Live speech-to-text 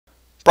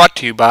Brought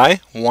to you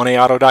by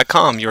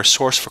 1AAuto.com, your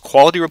source for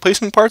quality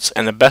replacement parts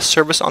and the best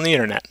service on the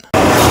internet.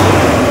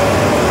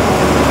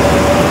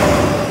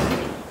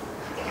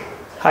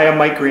 Hi, I'm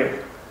Mike Green.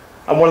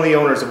 I'm one of the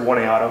owners of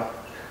 1A Auto.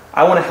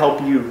 I want to help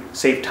you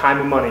save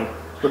time and money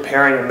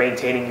repairing and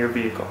maintaining your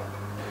vehicle.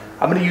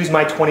 I'm going to use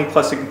my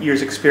 20+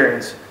 years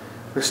experience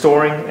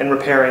restoring and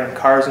repairing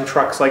cars and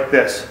trucks like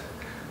this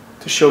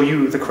to show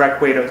you the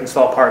correct way to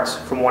install parts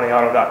from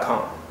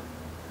 1AAuto.com.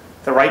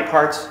 The right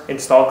parts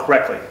installed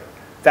correctly.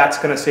 That's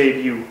going to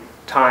save you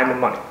time and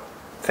money.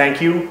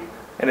 Thank you,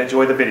 and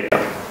enjoy the video.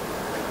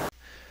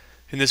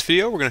 In this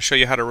video, we're going to show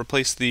you how to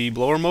replace the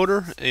blower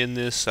motor in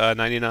this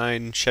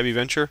 99 Chevy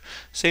Venture,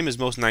 same as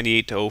most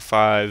 98 to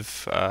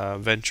 05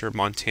 Venture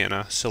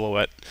Montana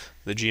Silhouette,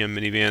 the GM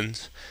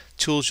minivans.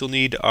 Tools you'll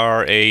need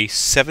are a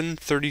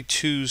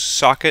 732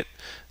 socket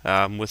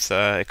with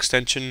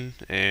extension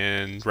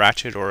and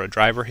ratchet or a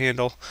driver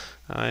handle,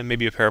 and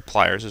maybe a pair of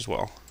pliers as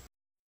well.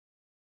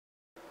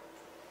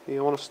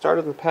 You want to start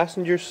on the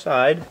passenger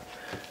side,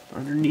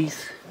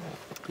 underneath,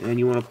 and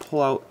you want to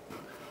pull out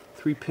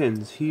 3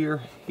 pins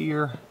here,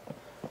 here,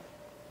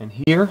 and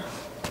here.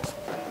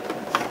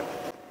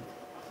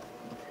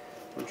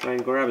 And try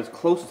and grab as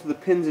close to the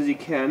pins as you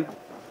can.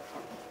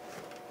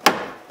 And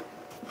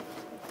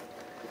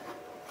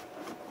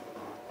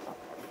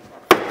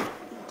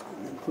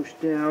then push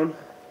down.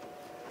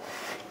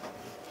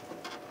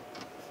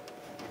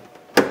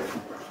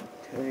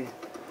 Okay.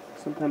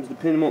 Sometimes the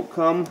pin won't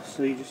come,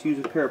 so you just use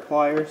a pair of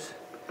pliers.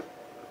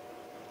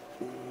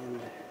 And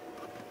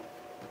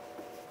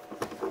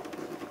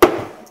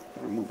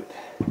remove it.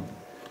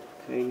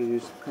 Okay, you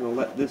just kind of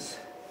let this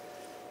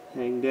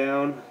hang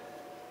down.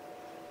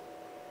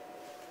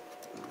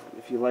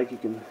 If you like, you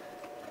can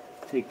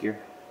take your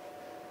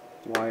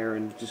wire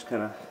and just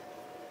kind of,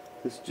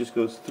 this just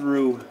goes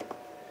through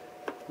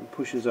and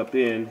pushes up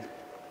in,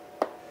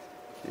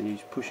 and you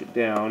just push it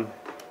down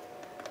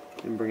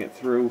and bring it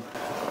through.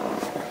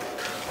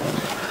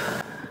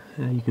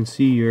 You can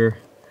see your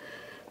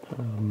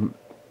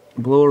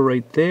blower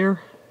right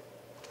there.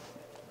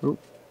 Oh.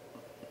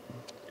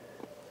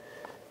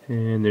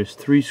 And there's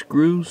 3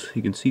 screws.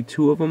 You can see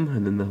 2 of them,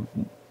 and then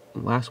the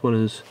last one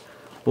is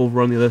over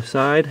on the other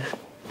side.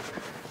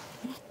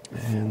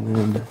 And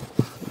then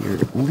your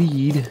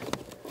lead,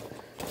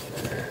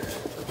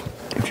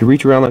 if you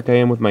reach around like I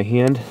am with my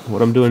hand,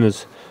 what I'm doing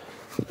is,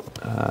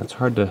 it's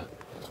hard to,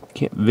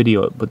 can't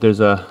video it, but there's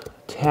a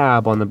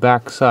tab on the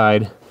back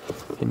side,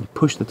 and you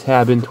push the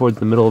tab in towards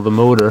the middle of the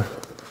motor,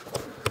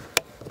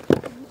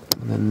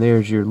 and then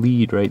there's your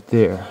lead right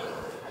there.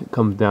 It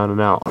comes down and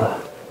out.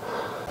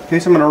 Okay,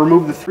 so I'm going to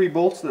remove the 3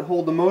 bolts that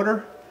hold the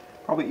motor.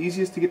 Probably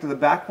easiest to get to the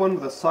back one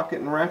with a socket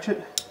and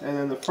ratchet, and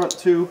then the front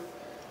 2,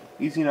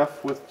 easy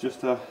enough with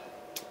just a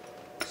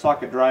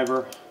socket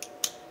driver.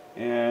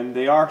 And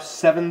they are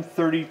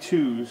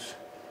 732s.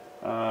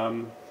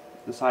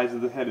 The size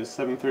of the head is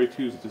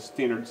 732s, it's a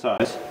standard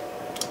size.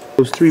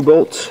 Those 3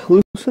 bolts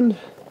loosened.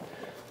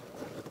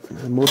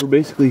 The motor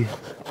basically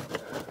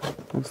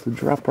wants to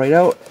drop right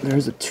out.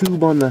 There's a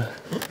tube on the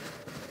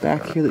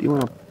back here that you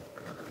want to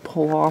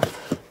pull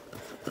off.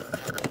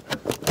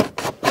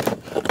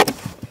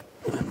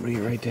 And bring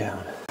it right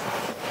down.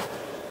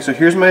 So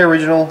here's my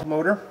original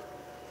motor.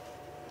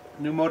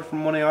 New motor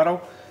from 1A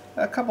Auto.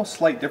 A couple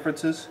slight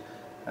differences.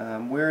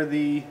 Where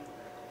the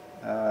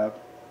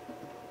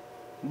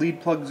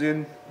lead plugs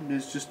in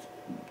is just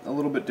a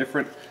little bit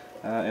different.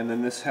 And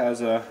then this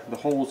has the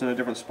holes in a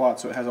different spot,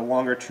 so it has a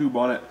longer tube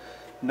on it.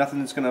 Nothing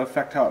that's going to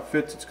affect how it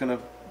fits. It's going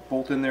to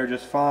bolt in there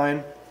just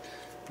fine.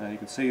 You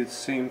can see it's the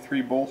same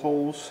 3 bolt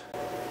holes.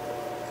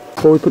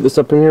 Before we put this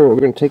up in here, what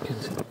we're going to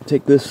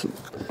take this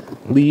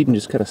lead and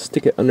just kind of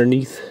stick it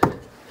underneath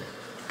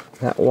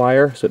that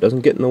wire so it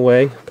doesn't get in the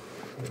way.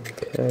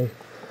 Okay.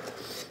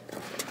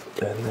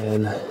 And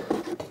then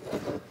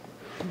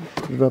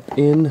put it up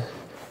in.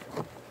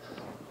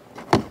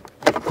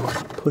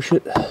 Push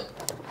it.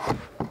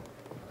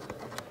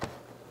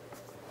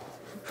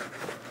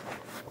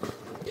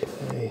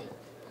 Okay,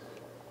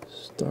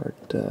 start,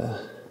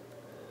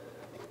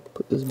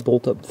 put this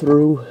bolt up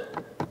through,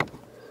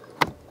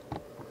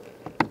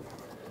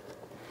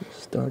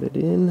 start it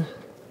in,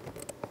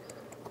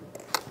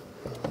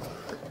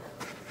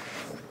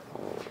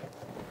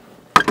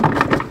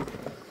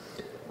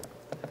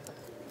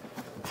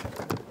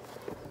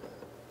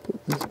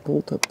 put this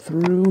bolt up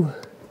through,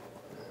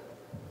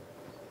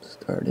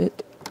 start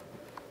it.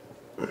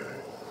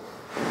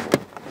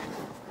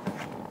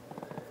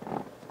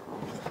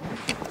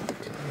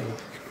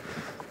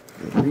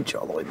 Reach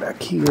all the way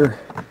back here.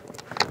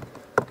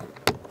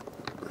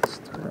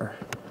 Start our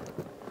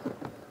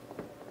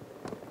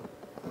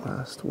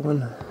last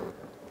one.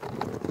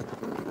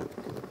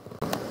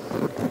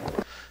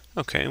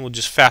 Okay, and we'll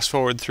just fast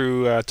forward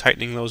through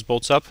tightening those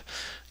bolts up.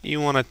 You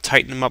want to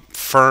tighten them up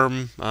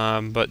firm,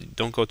 but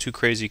don't go too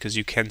crazy because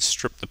you can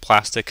strip the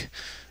plastic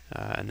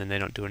and then they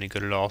don't do any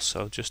good at all.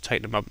 So just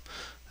tighten them up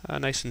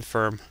nice and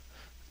firm,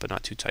 but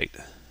not too tight.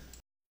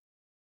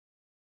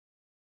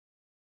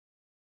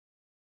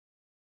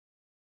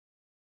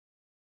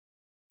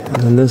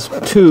 And this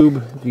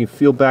tube, if you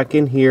feel back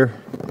in here,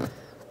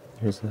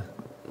 there's a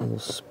little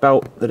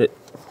spout that it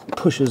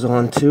pushes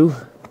onto.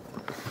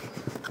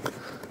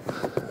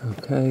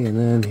 Okay, and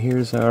then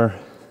here's our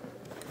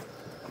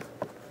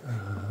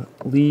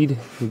lead. You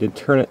need to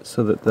turn it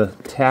so that the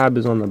tab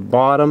is on the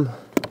bottom,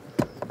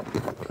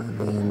 and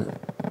then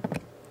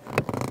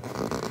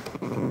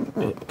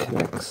it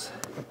connects.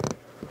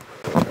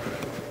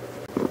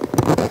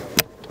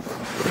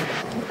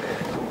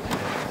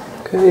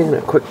 Okay, and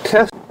a quick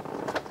test.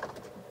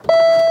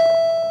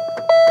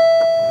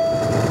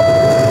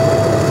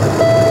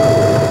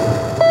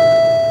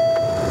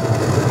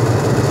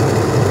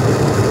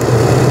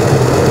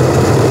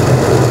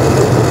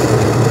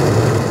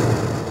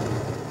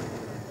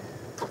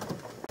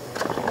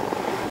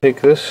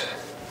 Take this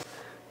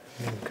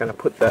and kind of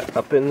put that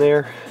up in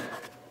there.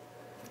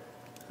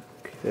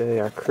 Okay,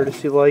 our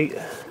courtesy light.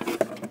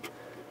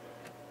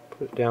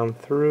 Put it down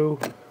through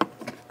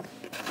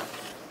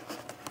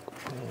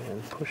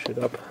and push it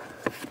up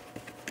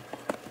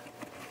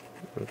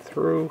and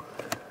through.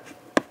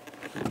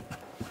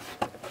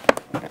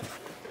 Okay,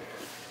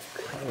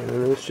 and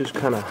then this just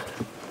kind of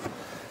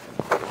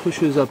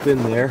pushes up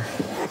in there.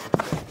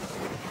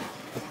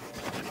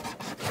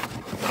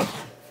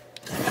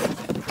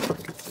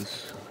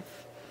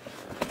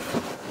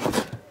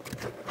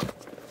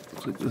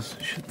 Looks like this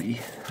should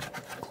be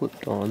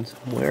clipped on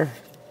somewhere.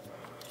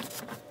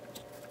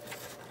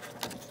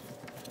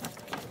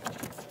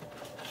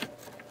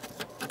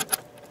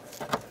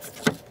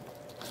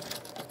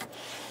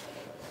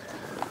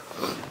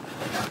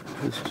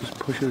 This just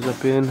pushes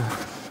up in. Like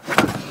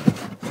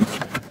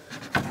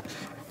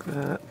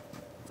that.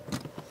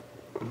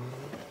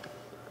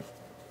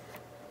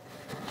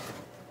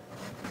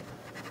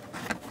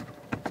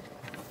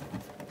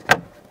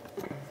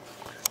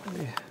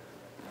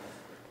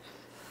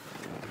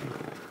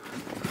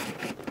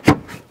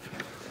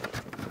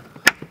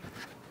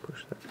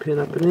 Push that pin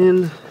up and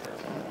in.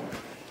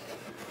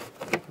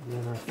 And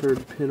then our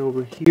third pin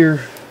over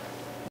here.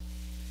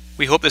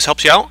 We hope this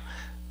helps you out.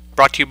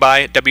 Brought to you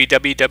by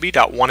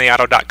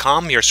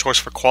www.oneauto.com, your source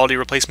for quality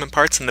replacement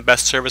parts and the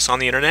best service on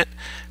the internet.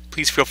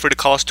 Please feel free to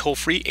call us toll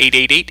free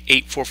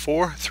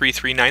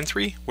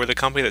 888-844-3393. We're the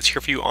company that's here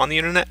for you on the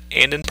internet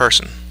and in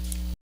person.